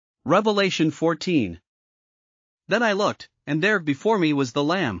Revelation 14. Then I looked, and there before me was the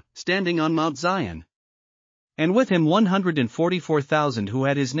Lamb, standing on Mount Zion. And with him 144,000 who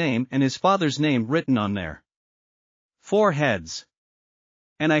had his name and his Father's name written on their foreheads.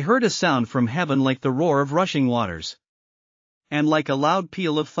 And I heard a sound from heaven like the roar of rushing waters, and like a loud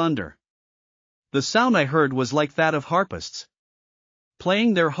peal of thunder. The sound I heard was like that of harpists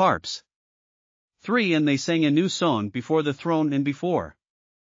playing their harps. 3 And they sang a new song before the throne and before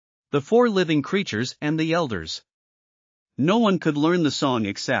the 4 living creatures and the elders. No one could learn the song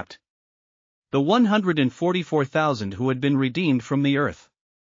except the 144,000 who had been redeemed from the earth.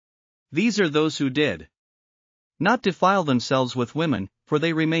 These are those who did not defile themselves with women, for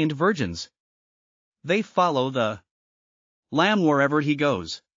they remained virgins. They follow the Lamb wherever he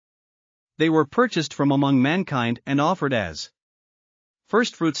goes. They were purchased from among mankind and offered as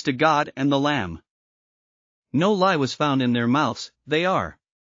firstfruits to God and the Lamb. No lie was found in their mouths, they are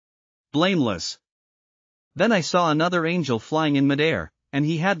blameless. Then I saw another angel flying in midair, and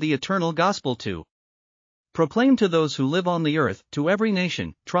he had the eternal gospel to proclaim to those who live on the earth, to every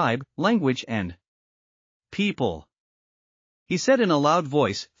nation, tribe, language and people. He said in a loud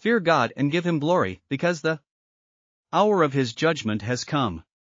voice, "Fear God and give him glory, because the hour of his judgment has come.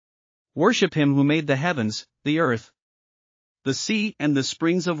 Worship him who made the heavens, the earth, the sea and the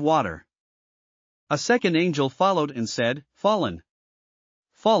springs of water." A second angel followed and said, "Fallen,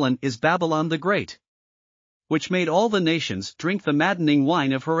 fallen is Babylon the Great, which made all the nations drink the maddening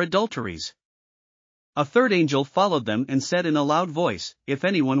wine of her adulteries." A third angel followed them and said in a loud voice, "If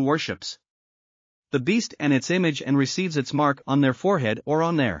anyone worships the beast and its image and receives its mark on their forehead or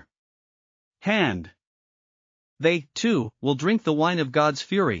on their hand, they, too, will drink the wine of God's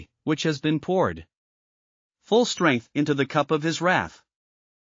fury, which has been poured full strength into the cup of his wrath.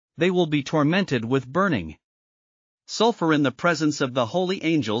 They will be tormented with burning sulfur in the presence of the holy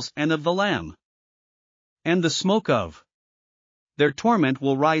angels and of the Lamb. And the smoke of their torment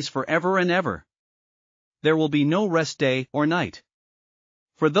will rise forever and ever. There will be no rest day or night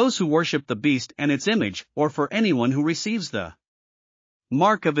for those who worship the beast and its image, or for anyone who receives the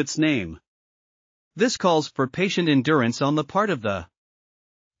mark of its name. This calls for patient endurance on the part of the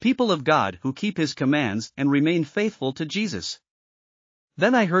people of God who keep his commands and remain faithful to Jesus.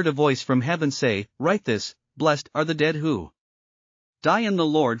 Then I heard a voice from heaven say, "Write this, blessed are the dead who die in the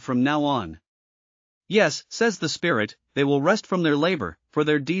Lord from now on. Yes, says the Spirit, they will rest from their labor, for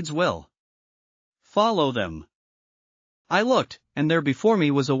their deeds will follow them." I looked, and there before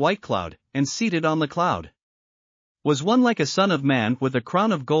me was a white cloud, and seated on the cloud was one like a son of man with a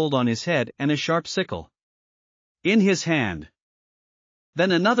crown of gold on his head and a sharp sickle in his hand.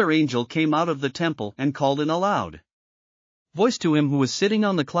 Then another angel came out of the temple and called in a loud voice to him who was sitting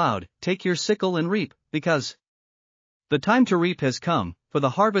on the cloud, "Take your sickle and reap, because the time to reap has come, for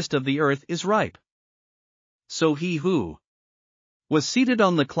the harvest of the earth is ripe." So he who was seated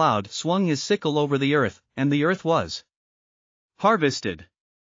on the cloud swung his sickle over the earth, and the earth was harvested.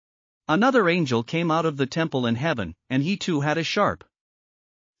 Another angel came out of the temple in heaven, and he too had a sharp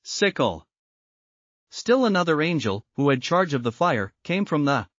sickle. Still another angel, who had charge of the fire, came from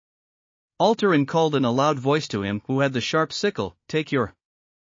the altar and called in a loud voice to him who had the sharp sickle, "Take your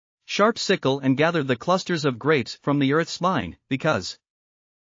sharp sickle and gather the clusters of grapes from the earth's vine, because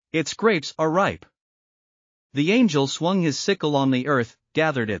its grapes are ripe." The angel swung his sickle on the earth,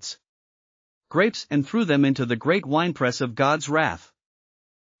 gathered its grapes and threw them into the great winepress of God's wrath.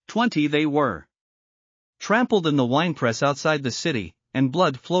 20 They were trampled in the winepress outside the city, and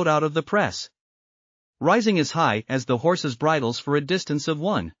blood flowed out of the press, rising as high as the horses' bridles for a distance of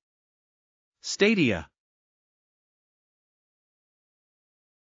 1 stadia.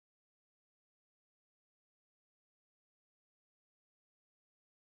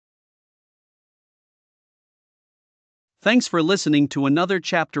 Thanks for listening to another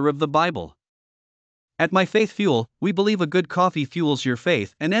chapter of the Bible. At My Faith Fuel, we believe a good coffee fuels your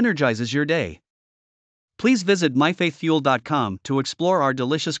faith and energizes your day. Please visit myfaithfuel.com to explore our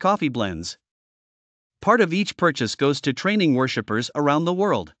delicious coffee blends. Part of each purchase goes to training worshipers around the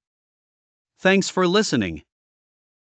world. Thanks for listening.